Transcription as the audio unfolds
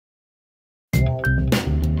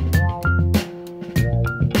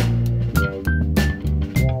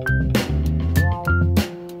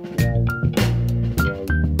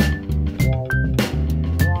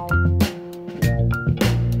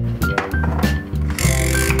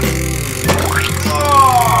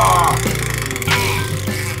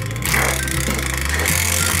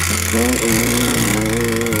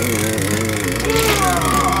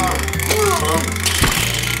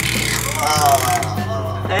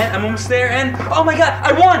I'm almost there, and oh my god,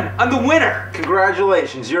 I won! I'm the winner!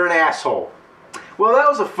 Congratulations, you're an asshole. Well, that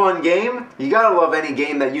was a fun game. You gotta love any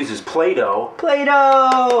game that uses Play-Doh. Play-Doh!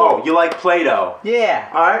 Oh, you like Play-Doh? Yeah.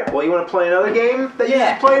 Alright, well, you wanna play another game that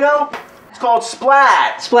uses Play-Doh? It's called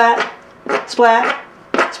Splat. Splat. Splat.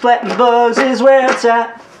 Splatting bugs is where it's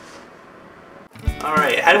at.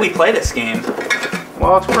 Alright, how do we play this game?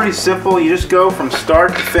 Well, it's pretty simple. You just go from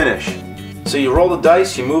start to finish. So you roll the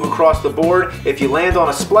dice, you move across the board. If you land on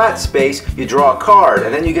a splat space, you draw a card,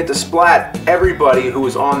 and then you get to splat everybody who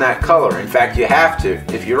is on that color. In fact, you have to.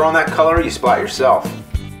 If you're on that color, you splat yourself.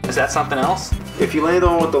 Is that something else? If you land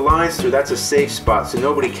on with the lines through, that's a safe spot, so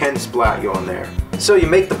nobody can splat you on there. So you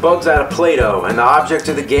make the bugs out of Play-Doh, and the object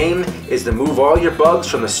of the game is to move all your bugs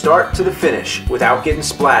from the start to the finish without getting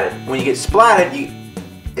splatted. When you get splatted,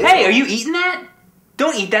 Hey, are you eating that?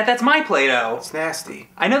 Don't eat that, that's my Play-Doh. It's nasty.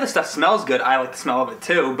 I know this stuff smells good, I like the smell of it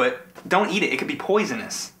too, but don't eat it, it could be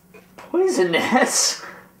poisonous. Poisonous?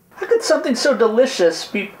 How could something so delicious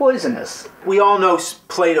be poisonous? We all know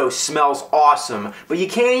Play-Doh smells awesome, but you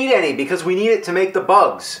can't eat any because we need it to make the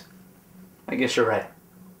bugs. I guess you're right.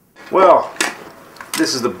 Well,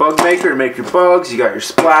 this is the bug maker to make your bugs. You got your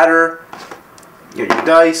splatter, you got your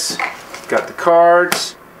dice, you got the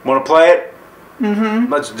cards. Want to play it?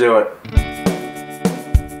 Mm-hmm. Let's do it.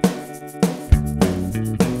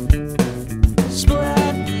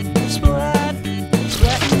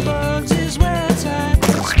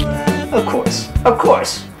 Of course. Of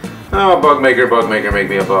course. Oh, bug maker, make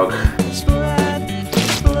me a bug. Splat.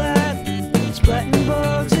 Splatting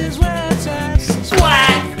bugs is where it's at.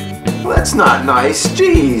 Splat! Well, that's not nice.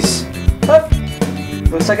 Jeez. Oh,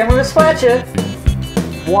 looks like I'm gonna splat you.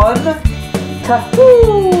 1, 2,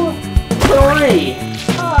 3.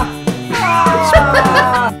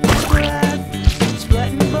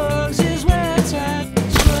 Splatting bugs is where it's at.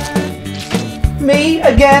 Me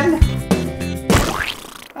again?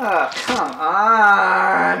 Oh, come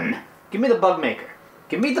on! Give me the bug maker.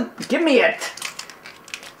 Give me it!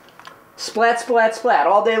 Splat, splat, splat,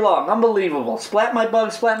 all day long. Unbelievable. Splat my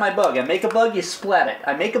bug, splat my bug. I make a bug, you splat it.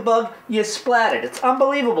 I make a bug, you splat it. It's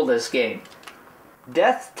unbelievable, this game.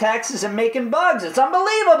 Death, taxes, and making bugs. It's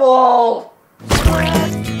unbelievable! Splat,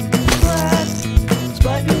 splat,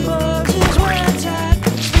 splatting bugs is where it's at.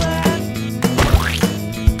 Splat.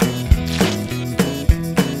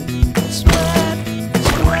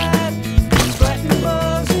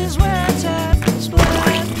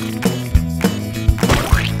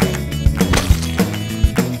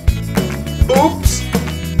 Oops!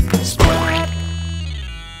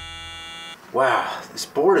 Wow, this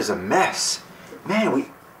board is a mess. Man,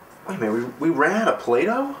 wait a minute, we ran out of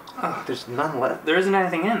Play-Doh? Oh, there's none left. There isn't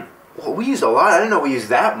anything in. Well, we used a lot. I didn't know we used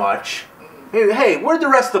that much. Hey, where'd the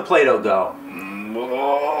rest of the Play-Doh go?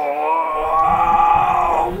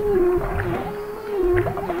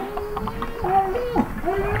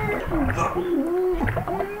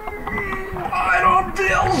 I don't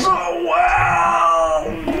feel so well.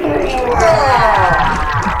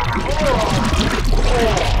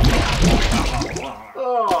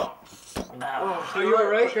 Are you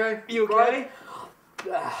alright? Okay. You okay?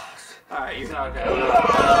 Alright, you're not okay.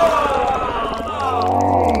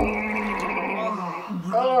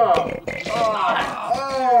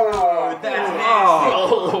 That's nasty.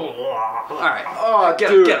 Alright. Oh,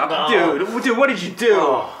 Get up. Dude, what did you do?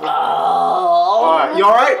 Alright, you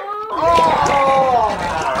alright?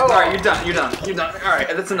 Alright, you're done. Alright,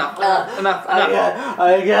 that's enough. Enough.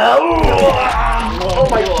 I got. Oh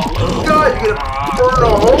my god, you're gonna burn a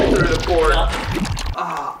hole through the board.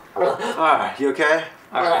 Alright, you okay?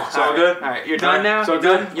 Alright, it's all good? Alright, you're done now? So You're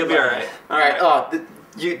good? done? You'll be alright. Alright,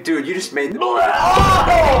 dude, you just made the...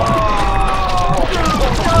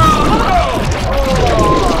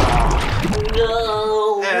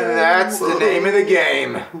 And that's the name of the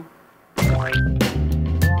game.